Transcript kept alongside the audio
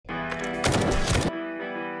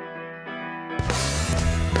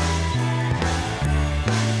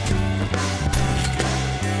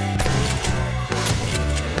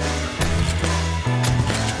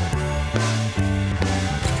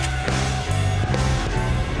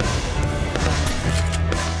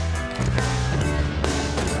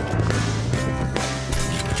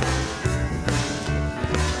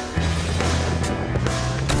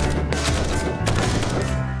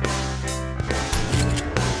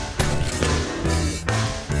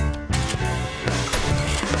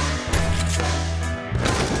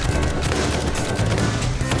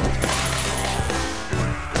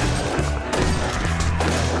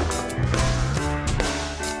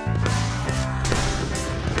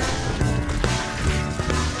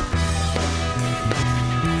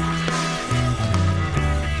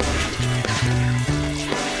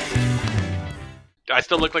Do I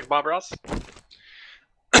still look like Bob Ross?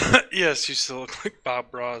 Yes, you still look like Bob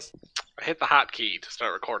Ross. I hit the hotkey to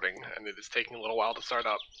start recording, and it is taking a little while to start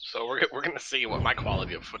up. So we're gonna see what my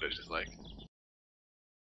quality of footage is like.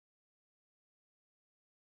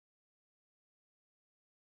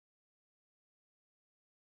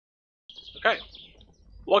 Okay.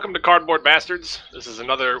 Welcome to Cardboard Bastards. This is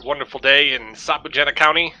another wonderful day in Sapujena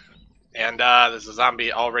County, and there's a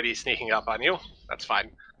zombie already sneaking up on you. That's fine.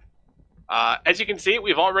 As you can see,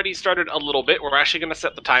 we've already started a little bit. We're actually going to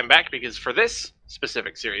set the time back because for this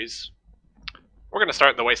specific series, we're going to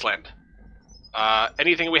start in the Wasteland.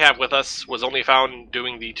 Anything we have with us was only found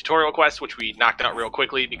doing the tutorial quest, which we knocked out real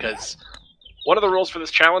quickly because one of the rules for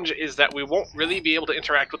this challenge is that we won't really be able to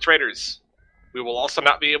interact with traders. We will also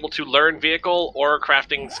not be able to learn vehicle or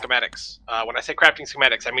crafting schematics. When I say crafting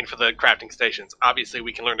schematics, I mean for the crafting stations. Obviously,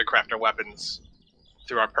 we can learn to craft our weapons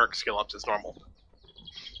through our perk skill ups as normal.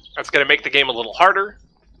 That's going to make the game a little harder.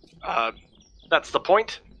 That's the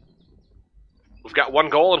point. We've got one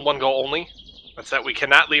goal and one goal only. That's that we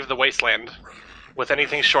cannot leave the Wasteland with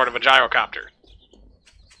anything short of a gyrocopter.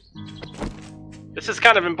 This is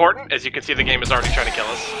kind of important. As you can see, the game is already trying to kill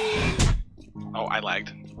us. Oh, I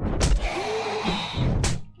lagged.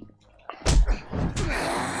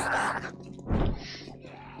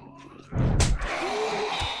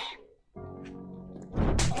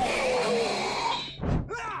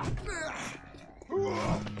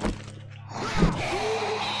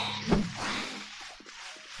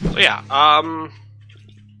 So yeah,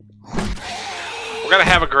 we're gonna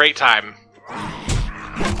have a great time.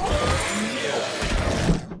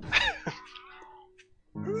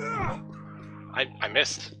 I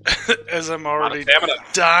missed. As I'm already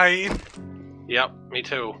dying. Yep, me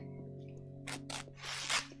too.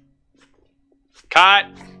 Cut!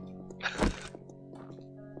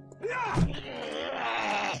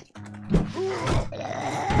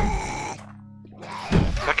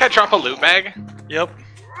 That guy drop a loot bag? Yep.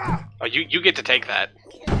 Oh, you get to take that.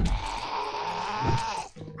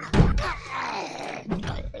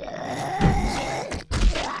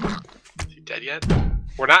 Is he dead yet?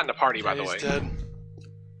 We're not in a party, by the way. He's dead.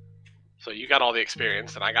 So you got all the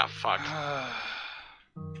experience, and I got fucked.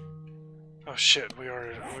 Oh shit, we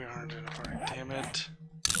aren't in a party. Damn it.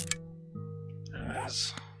 There it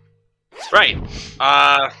is. Right.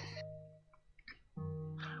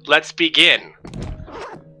 Let's begin.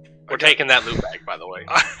 We're taking that loot bag, by the way.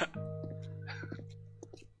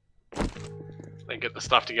 Then get the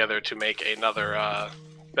stuff together to make another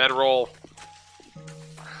bedroll.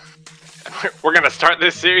 And we're gonna start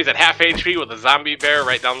this series at half HP with a zombie bear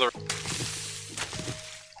right down the.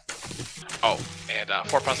 Oh, and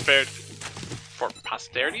for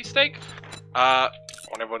posterity's sake, I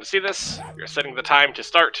want everyone to see this. We're setting the time to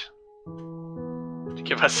start to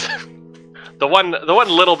give us the one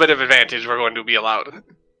little bit of advantage we're going to be allowed.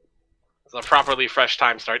 It's a properly fresh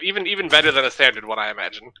time start, even better than a standard one, I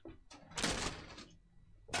imagine.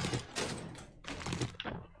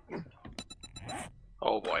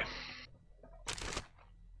 Oh boy.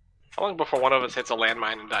 How long before one of us hits a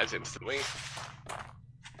landmine and dies instantly?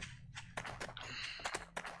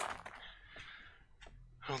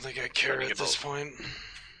 I don't think I care at this point.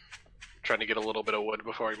 Trying to get a little bit of wood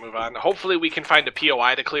before we move on. Hopefully we can find a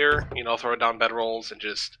POI to clear, you know, throw down bedrolls and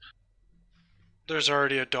just... There's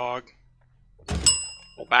already a dog.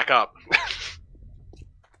 Well, back up.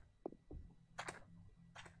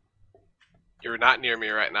 You're not near me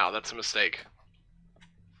right now, that's a mistake.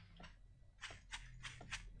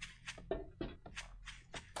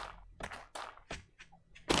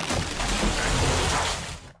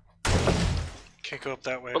 Can't go up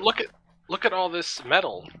that way. But look at all this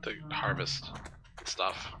metal to harvest and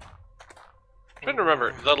stuff. I'm trying to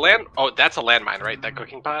remember the land. Oh, that's a landmine, right? That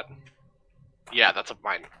cooking pot. Yeah, that's a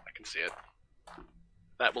mine. I can see it.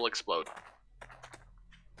 That will explode.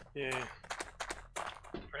 Yeah.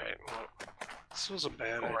 Right. Well, This was a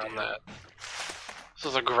bad around idea. that. This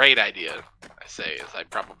was a great idea. I say, as I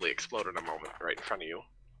probably explode in a moment right in front of you.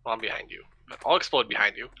 Well, I'm behind you, but I'll explode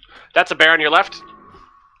behind you. That's a bear on your left.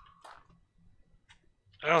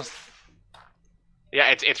 I don't.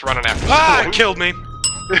 Yeah, it's running after. Ah! It killed me.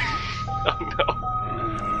 Oh no.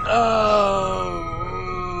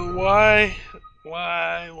 Oh, why?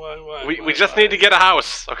 We just need to get a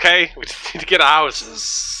house, okay? We just need to get a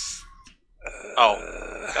house. Oh,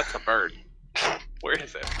 that's a bird. Where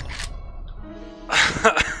is it?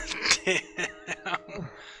 Damn.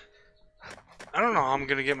 I don't know how I'm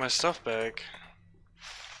gonna get my stuff back.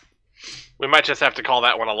 We might just have to call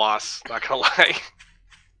that one a loss, not gonna lie.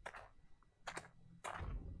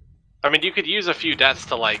 I mean, you could use a few deaths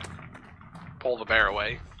to, like, pull the bear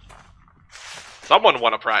away. Someone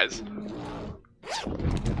won a prize.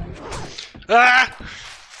 Ah!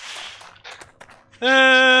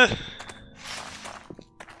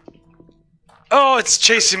 Oh, it's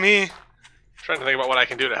chasing me. Trying to think about what I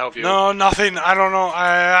can do to help you. No, nothing. I don't know.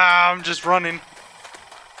 I'm just running.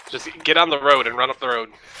 Just get on the road and run up the road.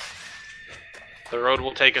 The road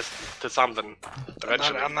will take us to something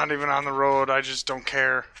eventually. I'm not even on the road. I just don't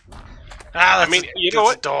care. Ah, that's, I mean, you know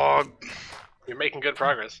that's what? a dog. You're making good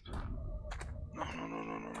progress. No.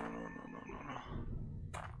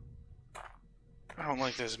 I don't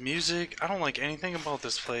like this music. I don't like anything about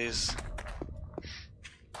this place.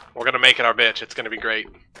 We're gonna make it our bitch. It's gonna be great.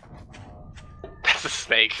 That's a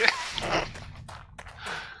snake.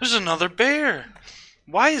 There's another bear.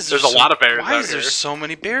 Why is There's a lot of bears Why out is there here. so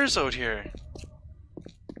many bears out here?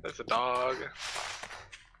 There's a dog.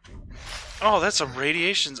 Oh, that's a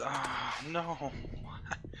radiation. Oh no!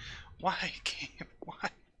 Why game? Why?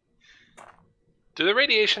 Do the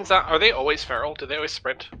radiations not? Are they always feral? Do they always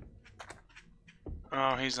sprint?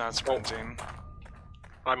 Oh, he's not sprinting.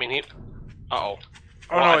 I mean, he. Oh Uh oh.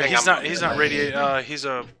 Well, no, he's not. He's not radiate. He's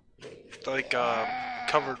a like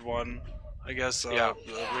covered one, I guess. Yeah.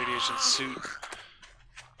 A radiation suit.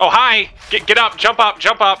 Oh hi! Get up! Jump up!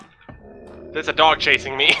 Jump up! There's a dog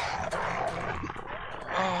chasing me.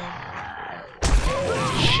 Oh.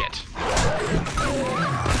 Shit.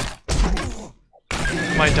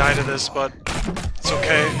 I might die to this, but it's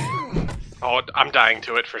okay. Oh, I'm dying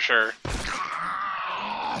to it for sure.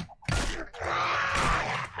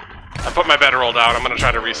 I put my bedroll down. I'm gonna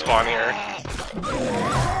try to respawn here.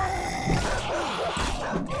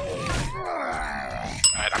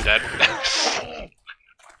 Alright, I'm dead.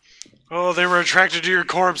 Oh, they were attracted to your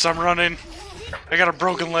corpse. I'm running. I got a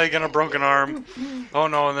broken leg and a broken arm. Oh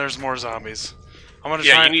no, and there's more zombies. I'm gonna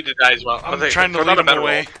try. Yeah, you need to die as well. I'm trying to lead them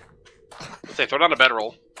away. Say, throw down a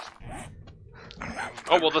bedroll.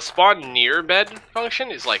 Oh well, the spawn near bed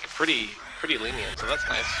function is like pretty lenient, so that's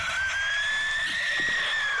nice.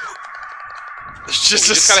 It's just,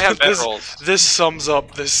 you just gotta have bedrolls. This sums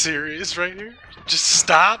up this series right here. Just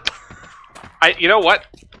stop. You know what?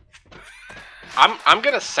 I'm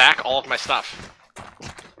gonna sack all of my stuff.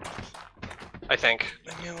 I think.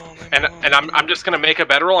 Leave me alone, And I'm just gonna make a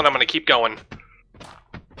bedroll and I'm gonna keep going.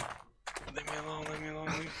 Leave me alone, leave me alone,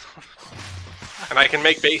 leave me alone. And I can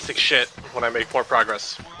make basic shit when I make more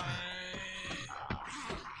progress.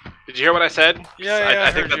 Did you hear what I said? Yeah,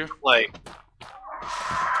 I think heard that's you. like.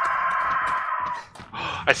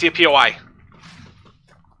 I see a POI.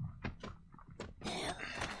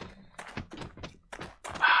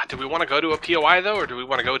 Do we want to go to a POI though, or do we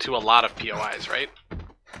want to go to a lot of POIs, right?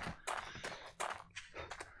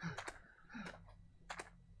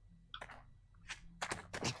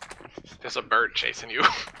 There's a bird chasing you.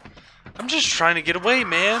 I'm just trying to get away,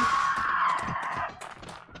 man.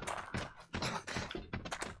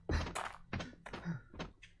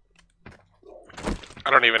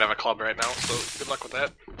 I don't even have a club right now, so good luck with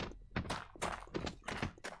that.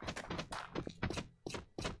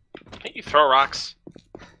 Can't you throw rocks?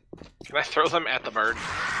 Can I throw them at the bird?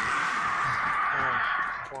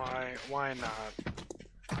 Why? Why not?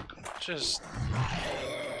 Just...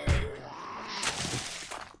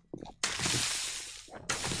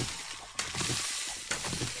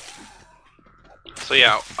 So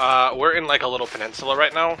yeah, we're in like a little peninsula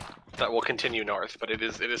right now that will continue north, but it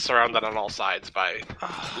is surrounded on all sides by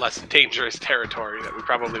less dangerous territory that we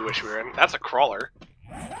probably wish we were in. That's a crawler.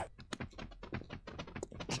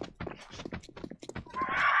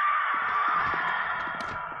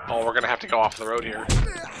 Oh, we're gonna have to go off the road here.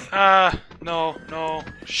 No.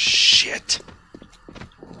 Shit.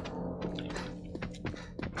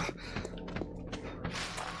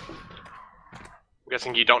 I'm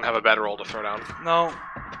guessing you don't have a bedroll to throw down. No,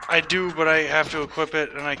 I do, but I have to equip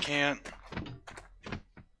it, and I can't.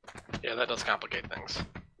 Yeah, that does complicate things.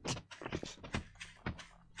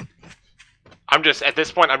 I'm just, at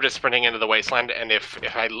this point, I'm just sprinting into the Wasteland, and if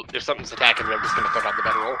something's attacking me, I'm just gonna throw down the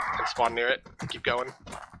bedroll and spawn near it. Keep going.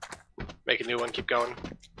 Make a new one, keep going.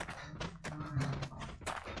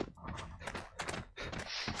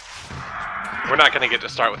 We're not gonna get to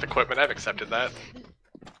start with equipment, I've accepted that.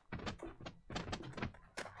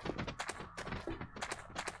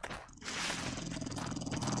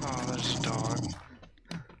 Oh, there's a dog.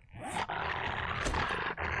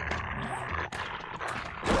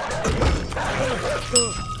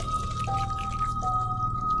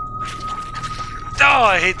 Oh,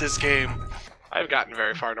 I hate this game. I've gotten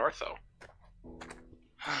very far north, though.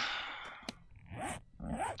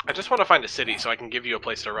 I just want to find a city so I can give you a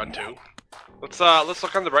place to run to. Let's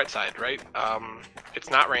look on the bright side, right? It's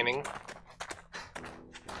not raining.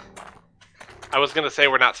 I was gonna say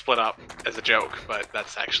we're not split up as a joke, but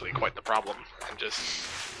that's actually quite the problem. And just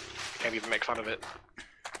can't even make fun of it.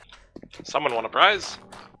 Someone want a prize?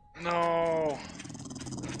 No.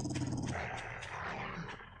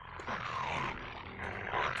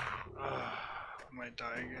 I might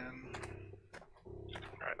die again.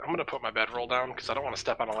 Alright, I'm gonna put my bedroll down because I don't want to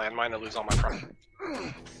step on a landmine and lose all my property.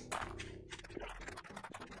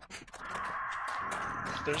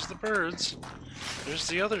 There's the birds. There's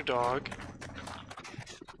the other dog.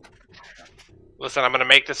 Listen, I'm gonna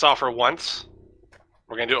make this offer once.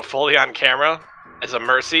 We're gonna do it fully on camera as a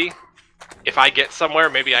mercy. If I get somewhere,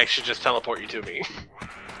 maybe I should just teleport you to me.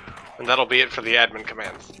 And that'll be it for the admin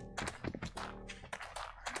commands.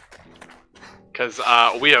 Because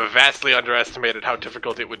we have vastly underestimated how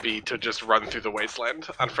difficult it would be to just run through the Wasteland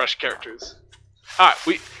on fresh characters. Alright,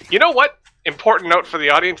 you know what? Important note for the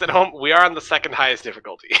audience at home, we are on the second highest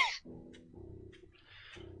difficulty.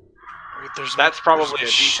 Wait, that's probably a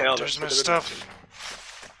detail. There's my stuff.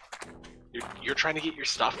 You're trying to get your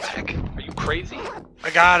stuff back? Are you crazy? I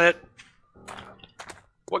got it.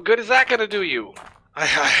 What good is that gonna do you? I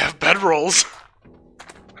have bedrolls.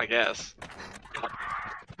 I guess.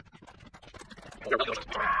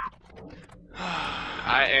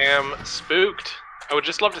 I am spooked. I would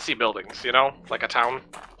just love to see buildings, you know? Like a town.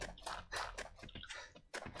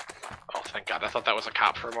 Oh, thank God. I thought that was a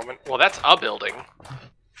cop for a moment. Well, that's a building.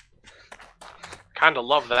 Kinda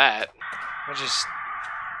love that. That's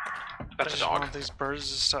a dog. I want these birds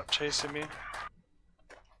to stop chasing me.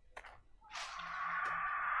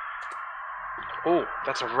 Oh,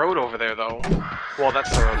 that's a road over there, though. Well,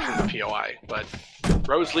 that's the road from the POI, but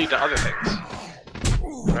roads lead to other things.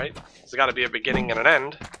 Right? There's gotta be a beginning and an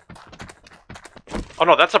end. Oh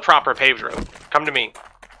no, that's a proper paved road. Come to me.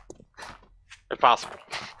 If possible.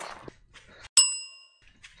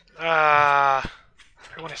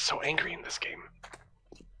 Everyone is so angry in this game.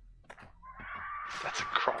 That's a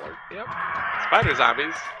crawler. Yep. Spider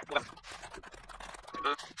zombies.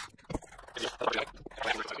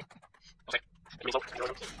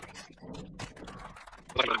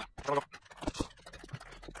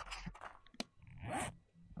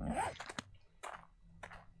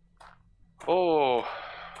 Oh.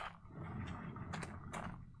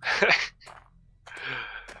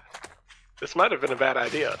 This might have been a bad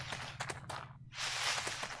idea.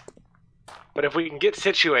 But if we can get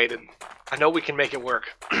situated, I know we can make it work.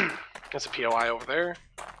 There's a POI over there.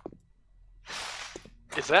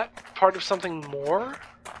 Is that part of something more?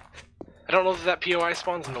 I don't know that that POI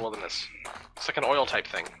spawns in the wilderness. It's like an oil type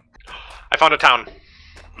thing. I found a town.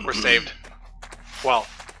 We're saved. Well,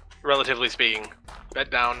 relatively speaking. Bed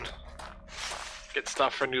down. Get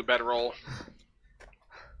stuff for new bedroll.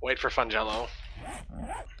 Wait for Fungello.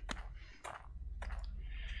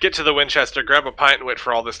 Get to the Winchester, grab a pint, and wait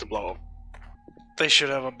for all this to blow up. They should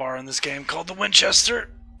have a bar in this game called the Winchester.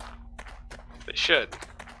 They should.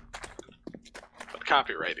 But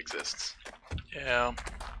copyright exists. Yeah.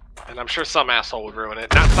 And I'm sure some asshole would ruin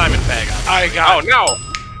it. Not Simon Pegg, obviously. I got... Oh, no!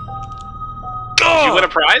 Did you win a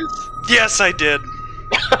prize? Yes, I did.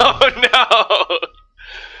 Oh, no!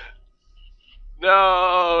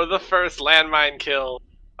 No, the first landmine kill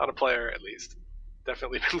on a player, at least.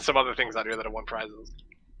 Definitely been some other things out here that have won prizes.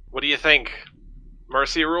 What do you think?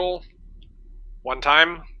 Mercy rule? One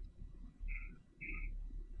time?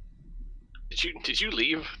 Did you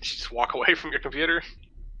leave? Did you just walk away from your computer?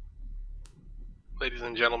 Ladies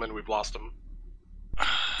and gentlemen, we've lost him. I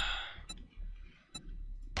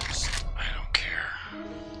don't care.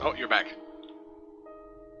 Oh, you're back.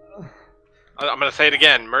 I'm gonna say it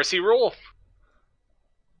again. Mercy rule?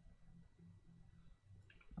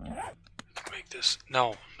 Make this...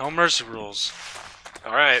 No mercy rules.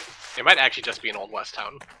 Alright. It might actually just be an Old West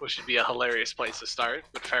town, which would be a hilarious place to start,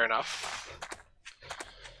 but fair enough.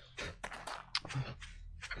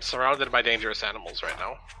 I'm surrounded by dangerous animals right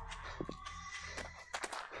now.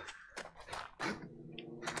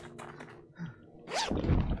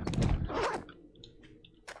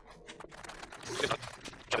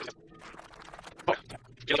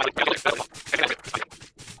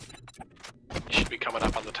 You should be coming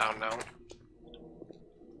up on the town now.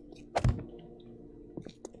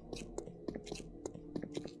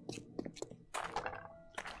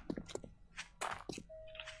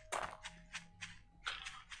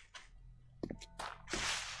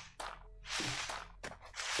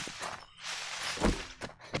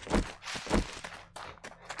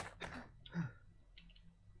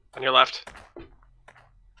 On your left. Be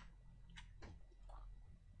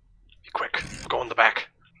quick. Go in the back.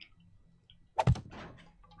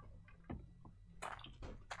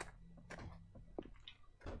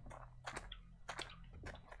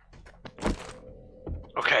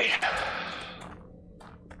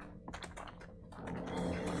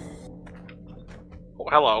 Oh,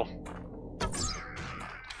 hello.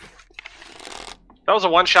 That was a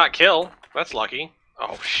one-shot kill. That's lucky.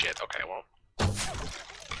 Oh, shit. Okay, well.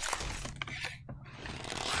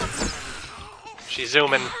 She's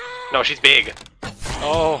zooming. No, she's big.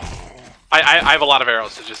 Oh. I have a lot of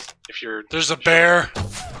arrows, so just, if you're... There's a bear.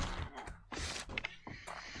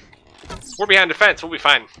 We're behind the fence. We'll be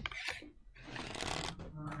fine.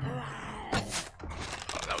 Oh,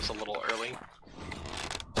 that was a little early.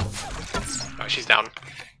 Oh, she's down.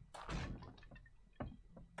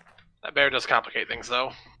 That bear does complicate things,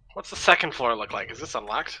 though. What's the second floor look like? Is this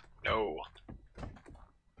unlocked? No.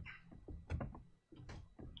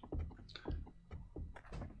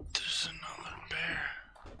 There's another bear.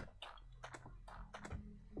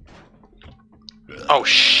 Oh,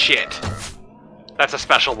 shit. That's a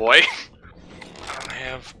special boy. I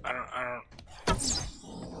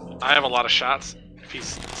have a lot of shots. If he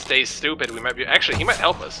stays stupid, we might be... Actually, he might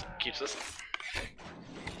help us. Keeps us...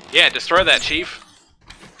 Yeah, destroy that, Chief.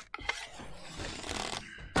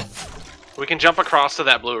 We can jump across to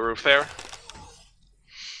that blue roof there.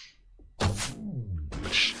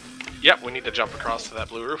 Which... Yep, we need to jump across to that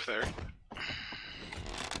blue roof there.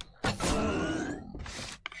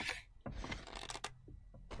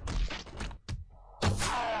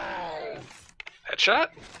 Headshot?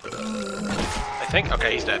 I think?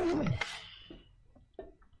 Okay, he's dead.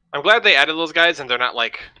 I'm glad they added those guys and they're not,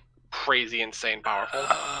 like, crazy, insane powerful.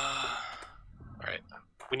 Alright.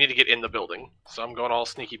 We need to get in the building. So I'm going all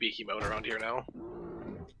sneaky beaky mode around here now.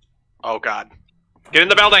 Oh god. Get in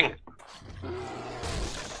the building!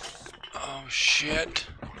 Oh shit.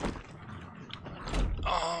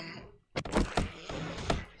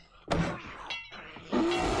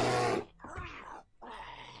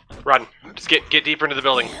 Run. Just get deeper into the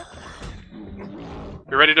building.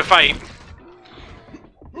 You're ready to fight.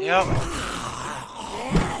 Yep.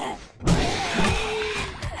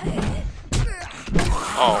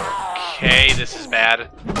 Okay, this is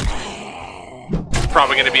bad.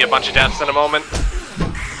 Probably gonna be a bunch of deaths in a moment.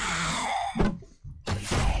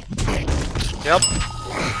 Yep.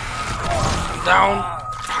 Down.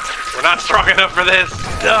 We're not strong enough for this.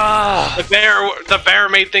 The bear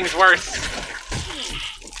made things worse.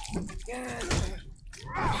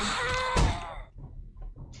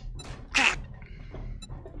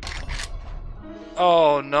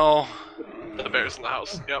 Oh no. The bear's in the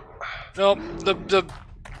house. Yep. Nope.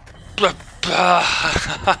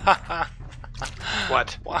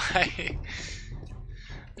 What? Why?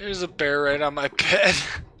 There's a bear right on my bed.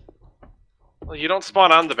 Well, you don't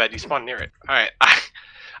spawn on the bed, you spawn near it. Alright.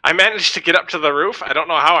 I managed to get up to the roof. I don't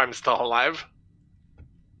know how I'm still alive.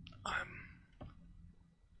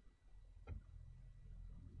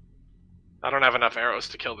 I don't have enough arrows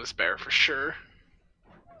to kill this bear for sure.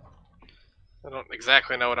 I don't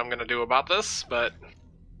exactly know what I'm gonna do about this, but I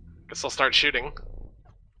guess I'll start shooting.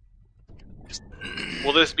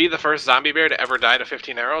 Will this be the first zombie bear to ever die to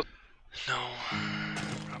 15 arrows? No,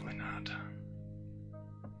 probably not.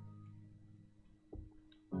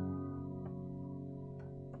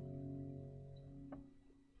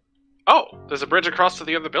 Oh, there's a bridge across to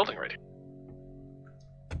the other building right here.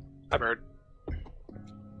 Hi, bird.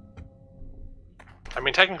 I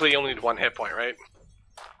mean, technically you only need one hit point, right?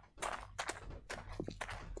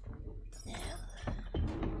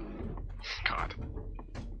 God.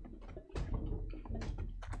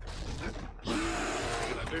 What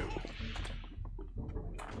did I do?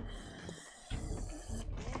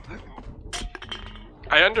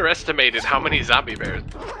 I underestimated how many zombie bears.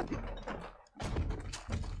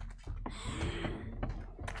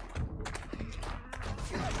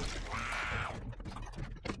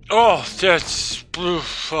 Oh, that's blue.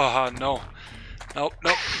 No. Nope,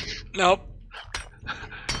 nope, nope.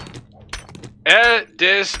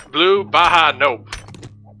 This blue Baja nope.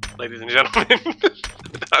 Ladies and gentlemen.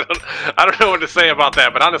 I don't know what to say about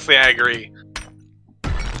that, but honestly I agree.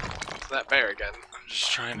 It's that bear again. I'm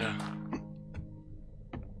just trying to...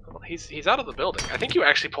 Well, he's out of the building. I think you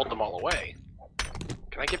actually pulled them all away.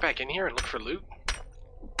 Can I get back in here and look for loot?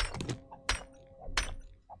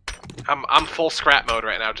 I'm full scrap mode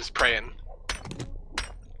right now, just praying.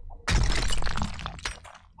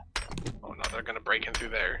 Oh no, they're gonna break in through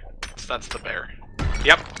there. So that's the bear.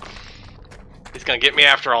 Yep. He's gonna get me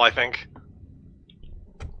after all, I think.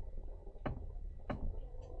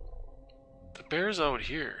 The bear's out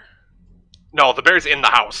here. No, the bear's in the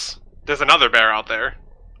house. There's another bear out there.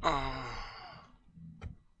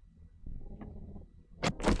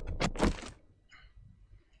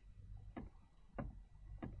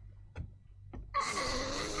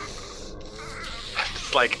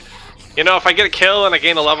 It's like, you know, if I get a kill and I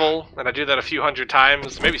gain a level, and I do that a few hundred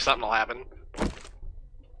times, maybe something will happen.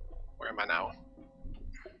 I now?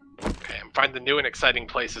 Okay, I'm finding new and exciting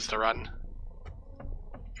places to run.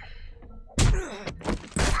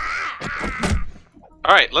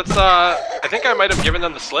 Alright, let's, I think I might have given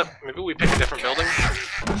them the slip. Maybe we pick a different building.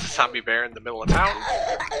 There's a zombie bear in the middle of town.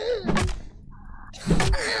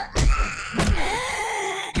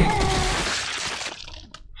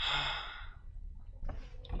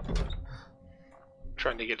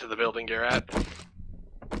 Trying to get to the building you're at.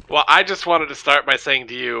 Well, I just wanted to start by saying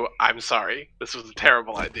to you, I'm sorry. This was a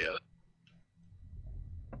terrible idea.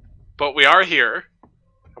 But we are here.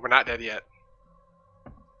 And we're not dead yet.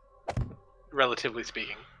 Relatively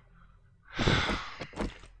speaking.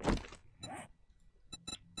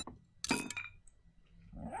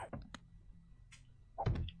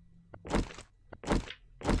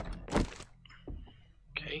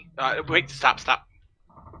 Okay. Wait, stop.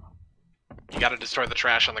 You gotta destroy the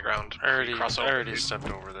trash on the ground. I already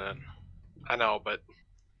stepped over that. I know, but...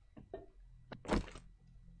 I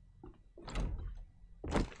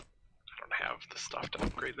don't have the stuff to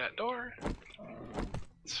upgrade that door.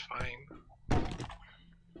 It's fine.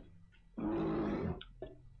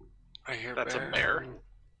 I hear That's bear. a bear.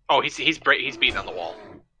 Oh, he's beating on the wall.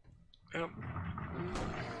 Yep.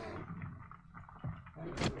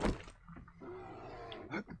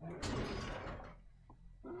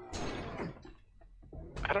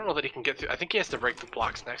 I don't know that he can get through. I think he has to break the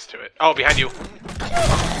blocks next to it. Oh, behind you.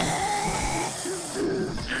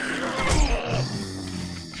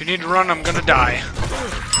 If you need to run, I'm gonna die.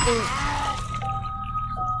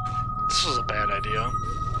 This was a bad idea.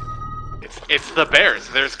 It's the bears.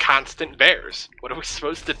 There's constant bears. What are we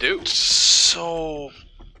supposed to do? So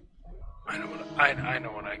I know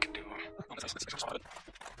what I can do.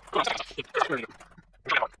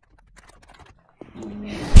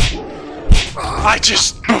 I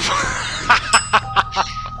just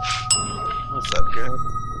What's up, guy?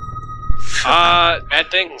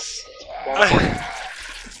 Bad things.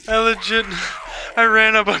 I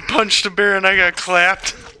ran up, I punched a bear, and I got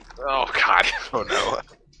clapped. Oh God. Oh no.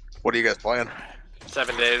 What are you guys playing?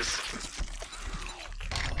 7 days.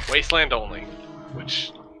 Wasteland only,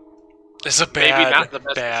 which It's a maybe not the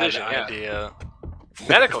best bad decision. idea. Yeah.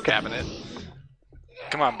 Medical cabinet.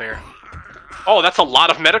 Come on, bear. Oh, that's a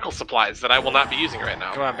lot of medical supplies that I will not be using right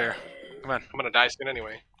now. Come on, bear. Come on. I'm gonna die soon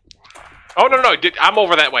anyway. Oh no, I'm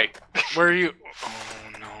over that way. Where are you?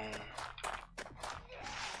 Oh no.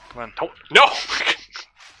 Come on. Don't, no.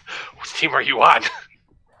 Which team are you on?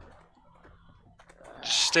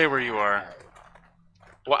 Just stay where you are.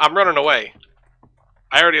 Well, I'm running away.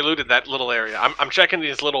 I already looted that little area. I'm checking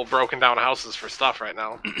these little broken down houses for stuff right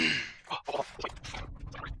now. Oh.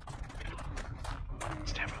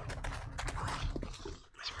 Stamina.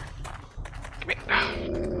 Come here.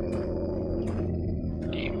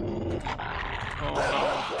 Game.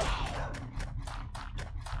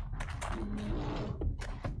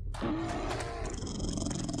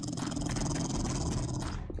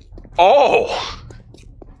 Oh!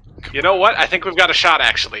 You know what? I think we've got a shot,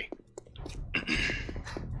 actually.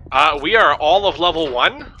 We are all of level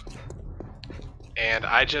 1. And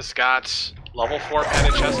I just got level 4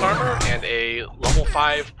 padded chest armor and a level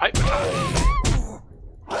 5 pipe baton.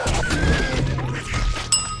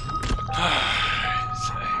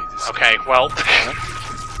 Okay, well... I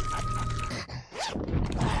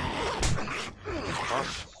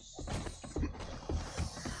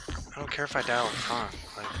don't care if I die up front.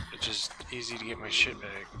 Like, it's just easy to get my shit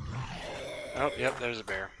back. Oh, yep, there's a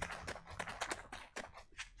bear.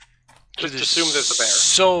 Just assume there's a bear.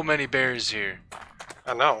 So many bears here.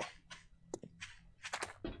 I know.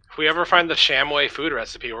 If we ever find the Shamway food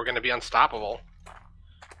recipe, we're going to be unstoppable.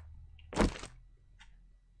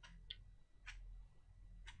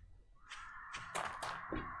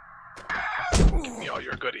 Give me all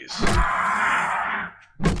your goodies.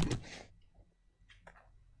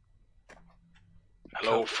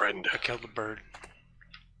 Hello, friend. I killed the bird.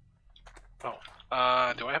 Oh.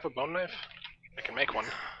 Do I have a bone knife? I can make one.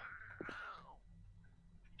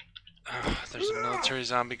 There's a military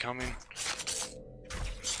zombie coming.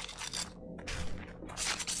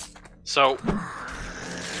 So...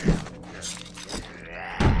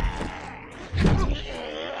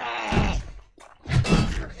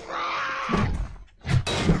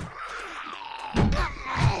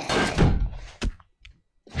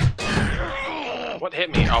 What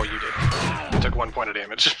hit me? Oh, you did. I took 1 point of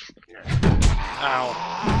damage. Ow.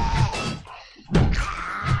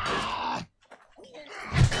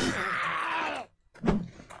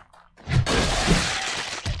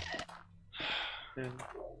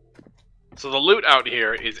 So the loot out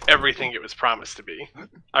here is everything it was promised to be.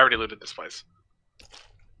 I already looted this place.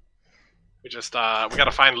 We just, we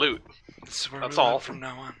gotta find loot. This is where That's we all. live from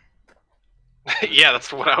now on. Yeah,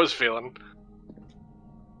 that's what I was feeling.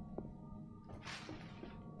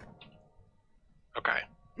 Okay.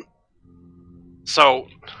 So,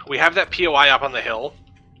 we have that POI up on the hill,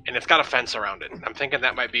 and it's got a fence around it. I'm thinking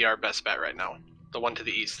that might be our best bet right now. The one to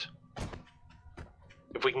the east.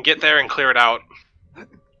 If we can get there and clear it out,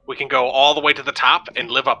 we can go all the way to the top and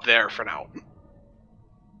live up there for now.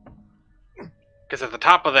 Because at the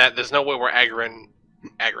top of that, there's no way we're aggroing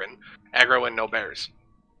no bears.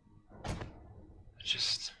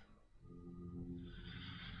 Just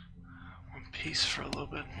one piece for a little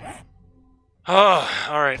bit. Oh,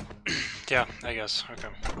 alright. Yeah, I guess. Okay.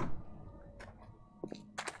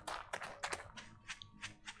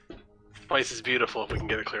 This place is beautiful if we can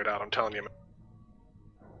get it cleared out, I'm telling you.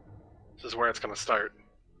 This is where it's going to start.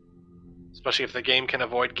 Especially if the game can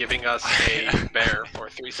avoid giving us a bear for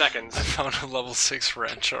 3 seconds. I found a level 6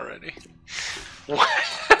 wrench already. What?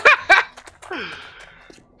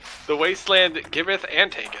 The Wasteland giveth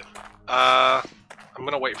and taketh. I'm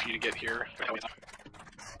gonna wait for you to get here.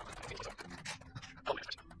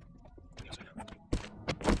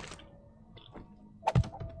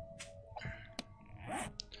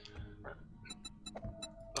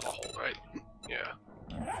 That's a hole, right? Yeah.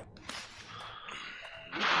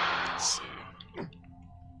 Let's see.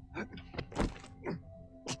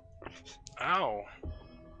 Ow.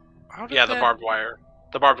 How did Yeah, that... the barbed wire.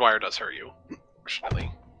 The barbed wire does hurt you,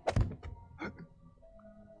 fortunately.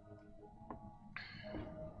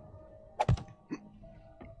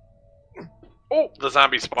 Oh, the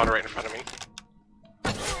zombie spawned right in front of me.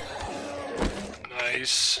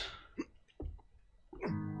 Nice.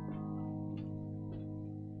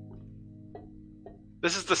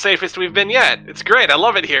 This is the safest we've been yet. It's great. I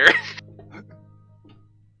love it here.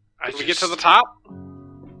 Did we get to the top?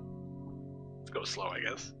 Let's go slow, I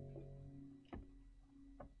guess.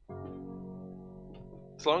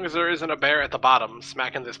 As long as there isn't a bear at the bottom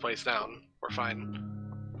smacking this place down, we're fine.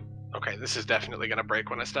 Okay, this is definitely gonna break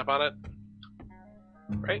when I step on it.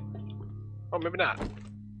 Right? Oh, maybe not.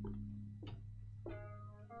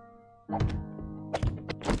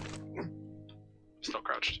 Still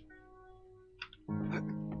crouched.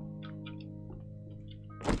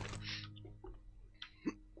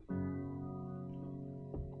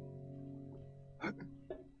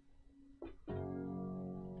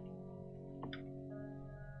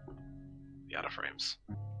 The out of frames.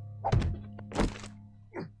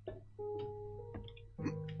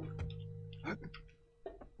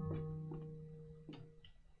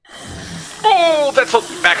 Oh, that's a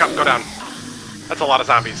back up, go down. That's a lot of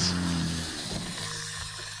zombies.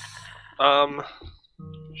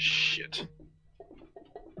 Shit.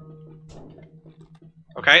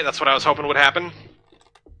 Okay, that's what I was hoping would happen.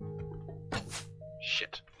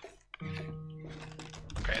 Shit.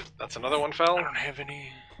 Okay, that's another one fell. I don't have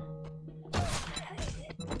any...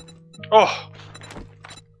 Oh!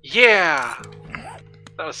 Yeah!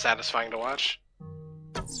 That was satisfying to watch.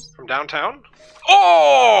 From downtown?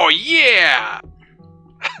 Oh, yeah!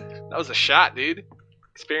 That was a shot, dude.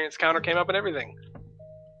 Experience counter came up and everything.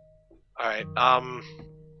 Alright, I'm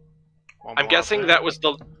guessing that was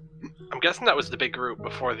the... I'm guessing that was the big group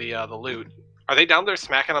before the loot. Are they down there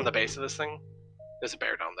smacking on the base of this thing? There's a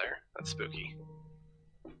bear down there. That's spooky.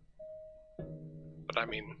 But I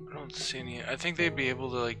mean... I don't see any... I think they'd be able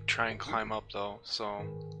to, like, try and climb up, though, so...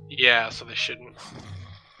 Yeah, so they shouldn't.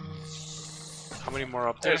 How many more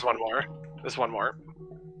up there? There's one more. There's one more.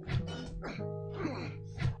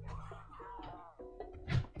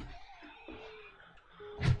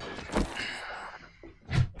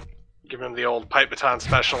 Give him the old pipe baton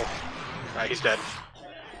special. Alright, he's dead.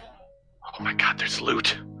 Oh my god, there's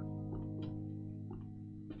loot.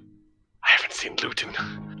 I haven't seen loot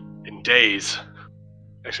in days.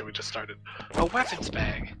 Actually, we just started. A weapons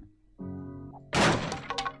bag.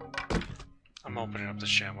 I'm opening up the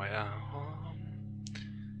shamway.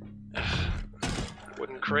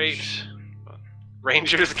 Wooden crate.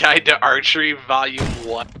 Ranger's Guide to Archery, Volume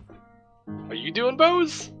 1. Are you doing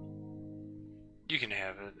bows? You can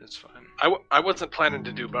have it, it's fine. I wasn't planning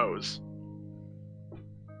to do bows.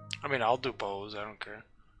 I mean, I'll do bows, I don't care.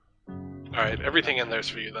 Alright, everything in there's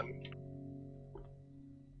for you then.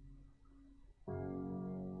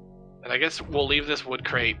 And I guess we'll leave this wood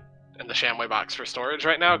crate and the shamway box for storage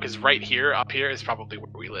right now, because right here, up here, is probably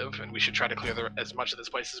where we live, and we should try to clear as much of this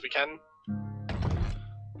place as we can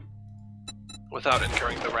without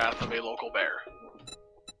incurring the wrath of a local bear.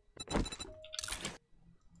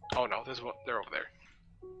 Oh no, they're over there.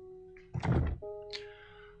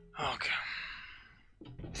 Okay.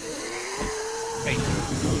 Hey.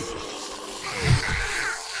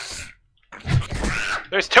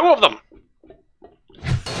 There's two of them!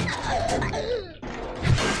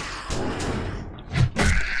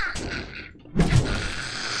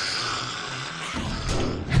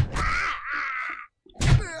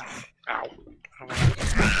 Ow.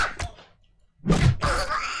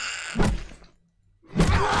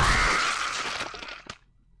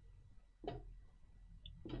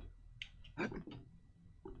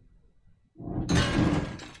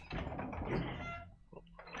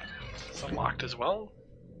 It's unlocked as well.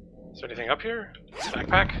 Is there anything up here?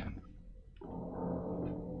 Backpack?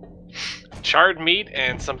 Charred meat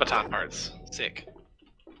and some baton parts. Sick.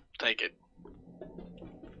 Take it.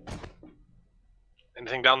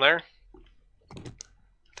 Anything down there? I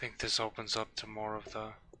think this opens up to more of the...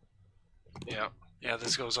 Yeah. Yeah,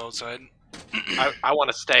 this goes outside. I want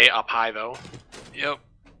to stay up high, though. Yep.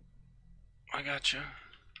 I gotcha.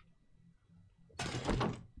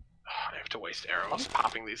 I have to waste arrows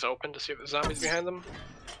popping these open to see if there's zombies behind them.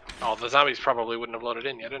 Oh, the zombies probably wouldn't have loaded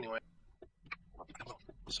in yet anyway.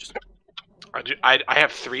 I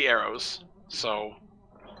have 3 arrows, so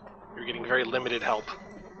you're getting very limited help.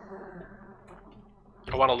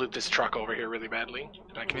 I want to loot this truck over here really badly.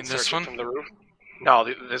 And I can search it from the roof. No,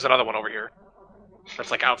 there's another one over here.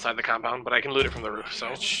 That's like outside the compound, but I can loot it from the roof, so... I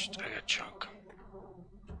got chunk.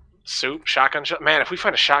 Soup? Shotgun shot? Man, if we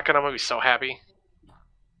find a shotgun, I'm gonna be so happy.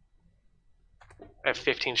 I have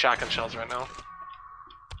 15 shotgun shells right now.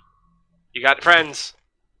 You got friends!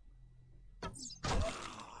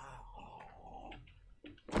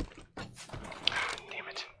 Damn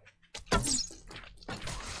it.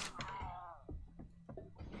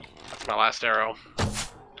 That's my last arrow.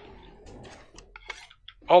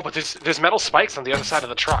 Oh, but there's metal spikes on the other side of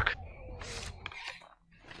the truck.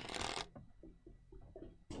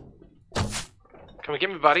 Come and get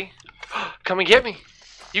me, buddy. Come and get me.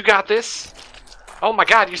 You got this. Oh my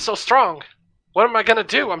god, you're so strong. What am I gonna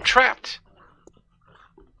do? I'm trapped.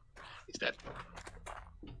 He's dead.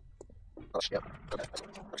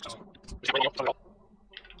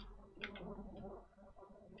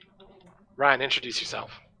 Ryan, introduce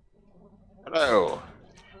yourself. Hello.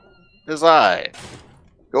 It is I,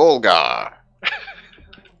 Golgar.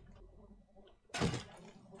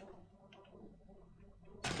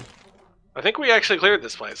 I think we actually cleared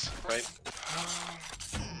this place, right?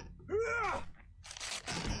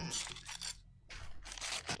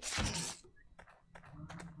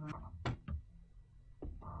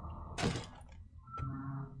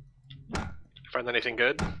 Find anything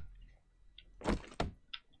good?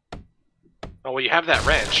 Oh, well, you have that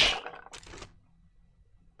wrench.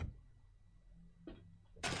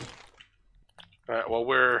 Alright,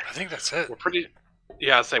 well, I think that's it. we're pretty...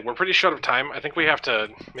 Yeah, I'd say we're pretty short of time. I think we have to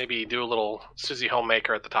maybe do a little Susie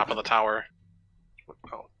Homemaker at the top of the tower.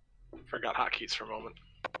 Oh, forgot hotkeys for a moment.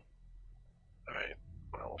 Alright,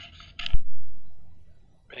 well...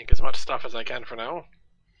 Make as much stuff as I can for now.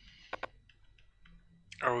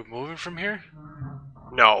 Are we moving from here?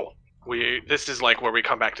 No. This is like where we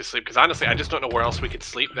come back to sleep, because honestly, I just don't know where else we could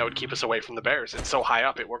sleep that would keep us away from the bears. It's so high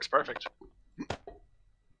up, it works perfect.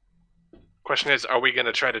 Question is, are we going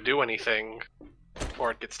to try to do anything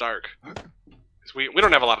before it gets dark? 'Cause we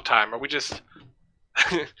don't have a lot of time. Are we just...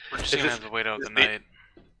 We're just going to have to wait out the night.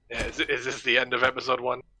 Yeah, is this the end of episode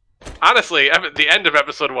 1? Honestly, the end of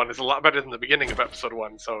episode 1 is a lot better than the beginning of episode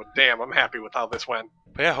 1, so damn, I'm happy with how this went.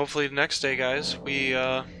 But yeah, hopefully the next day, guys, we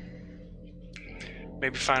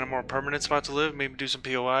maybe find a more permanent spot to live, maybe do some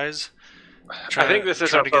POIs. I think this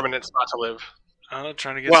is our permanent spot to live.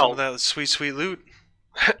 Trying to get some of that sweet, sweet loot.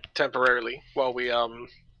 Temporarily, while we,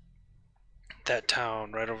 That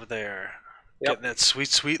town right over there. Yep. Getting that sweet,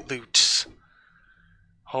 sweet loot.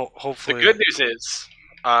 Hopefully... The good news is,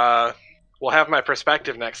 we'll have my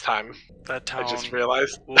perspective next time. That town I just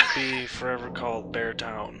realized. will be forever called Bear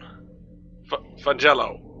Town.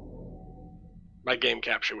 Fangello. My game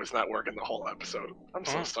capture was not working the whole episode. I'm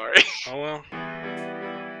so sorry. Oh well.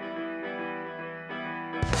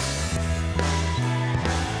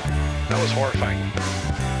 That was horrifying.